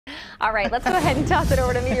All right, let's go ahead and toss it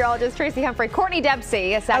over to meteorologist Tracy Humphrey. Courtney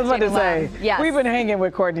Dempsey. I was about to say, yes. We've been hanging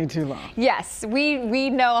with Courtney too long. Yes, we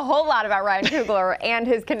know a whole lot about Ryan Coogler and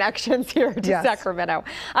his connections here to Sacramento.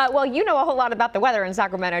 Well, you know a whole lot about the weather in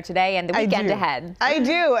Sacramento today and the weekend ahead. I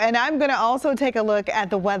do, and I'm going to also take a look at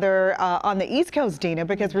the weather on the East Coast, Dina,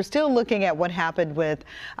 because we're still looking at what happened with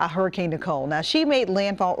Hurricane Nicole. Now, she made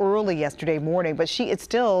landfall early yesterday morning, but it's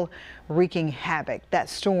still wreaking havoc. That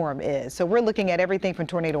storm is. So we're looking at everything from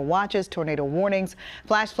tornado watches, tornado warnings,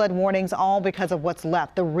 flash flood warnings, all because of what's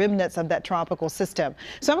left, the remnants of that tropical system.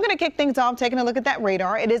 So I'm going to kick things off taking a look at that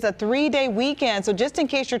radar. It is a 3-day weekend. So just in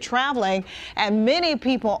case you're traveling, and many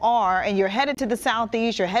people are, and you're headed to the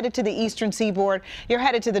southeast, you're headed to the eastern seaboard, you're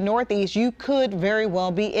headed to the northeast, you could very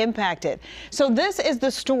well be impacted. So this is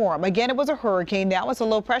the storm. Again, it was a hurricane. Now it's a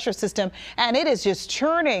low pressure system, and it is just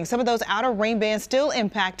churning. Some of those outer rain bands still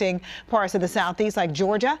impacting parts of the southeast like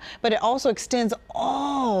Georgia, but it also extends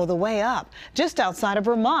all the way up just outside of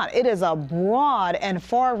Vermont. It is a broad and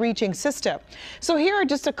far-reaching system. So here are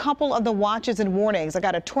just a couple of the watches and warnings. I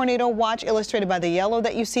got a tornado watch illustrated by the yellow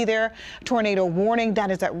that you see there. Tornado warning, that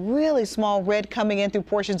is that really small red coming in through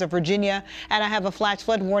portions of Virginia. And I have a flash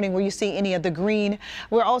flood warning where you see any of the green.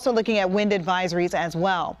 We're also looking at wind advisories as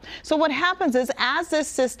well. So what happens is as this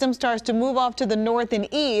system starts to move off to the north and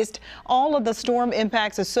east, all of the storm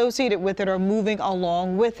impacts associated with it are moving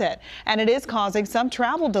along with it, and it is causing some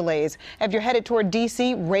travel delays. If you're headed toward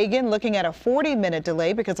D.C., Reagan looking at a 40-minute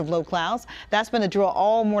delay because of low clouds. That's been the drill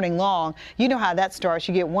all morning long. You know how that starts.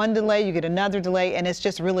 You get one delay, you get another delay, and it's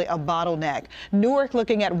just really a bottleneck. Newark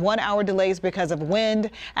looking at 1-hour delays because of wind,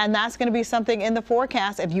 and that's going to be something in the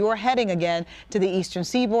forecast if you are heading again to the eastern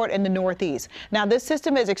seaboard and the northeast. Now this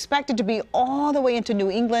system is expected to be all the way into New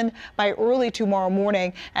England by early tomorrow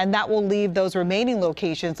morning, and that will leave those remaining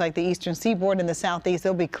locations like the eastern seaboard and the southeast.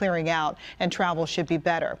 They'll be clearing out and travel should be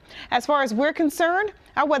better. As far as we're concerned,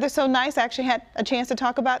 our weather's so nice. I actually had a chance to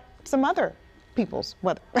talk about some other people's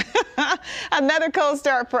weather. Another cold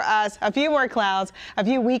start for us. A few more clouds, a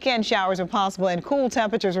few weekend showers are possible, and cool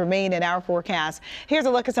temperatures remain in our forecast. Here's a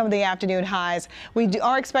look at some of the afternoon highs. We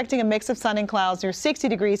are expecting a mix of sun and clouds near 60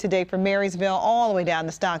 degrees today for Marysville all the way down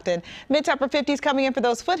to Stockton. Mid to upper 50s coming in for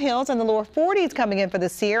those foothills, and the lower 40s coming in for the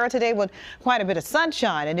Sierra today with quite a bit of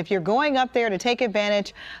sunshine. And if you're going up there to take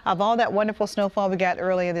advantage of all that wonderful snowfall we got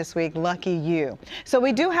earlier this week, lucky you. So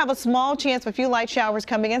we do have a small chance of a few light showers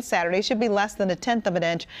coming in Saturday. Should be less than 1/10 of an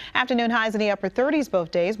inch. Afternoon highs in the upper 30s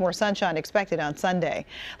both days. More sunshine expected on Sunday.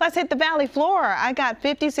 Let's hit the valley floor. I got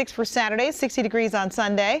 56 for Saturday, 60 degrees on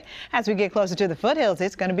Sunday. As we get closer to the foothills,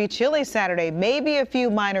 it's going to be chilly Saturday. Maybe a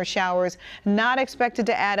few minor showers, not expected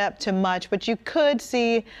to add up to much, but you could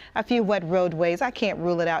see a few wet roadways. I can't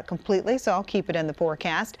rule it out completely, so I'll keep it in the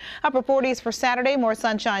forecast. Upper 40s for Saturday, more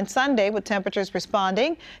sunshine Sunday with temperatures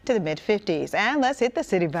responding to the mid 50s. And let's hit the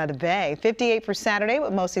city by the bay. 58 for Saturday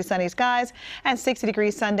with mostly sunny skies, and 60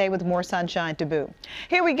 degrees Sunday with more sunshine to boot.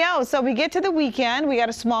 Here we go. So we get to the weekend. We got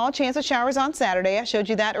a small chance of showers on Saturday. I showed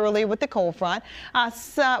you that earlier with the cold front.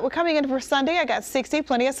 We're coming in for Sunday. I got 60,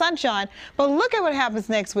 plenty of sunshine. But look at what happens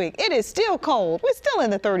next week. It is still cold. We're still in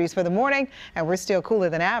the 30s for the morning, and we're still cooler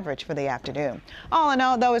than average for the afternoon. All in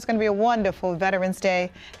all, though, it's going to be a wonderful Veterans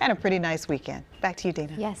Day and a pretty nice weekend. Back to you,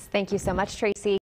 Dina. Yes, thank you so much, Tracy.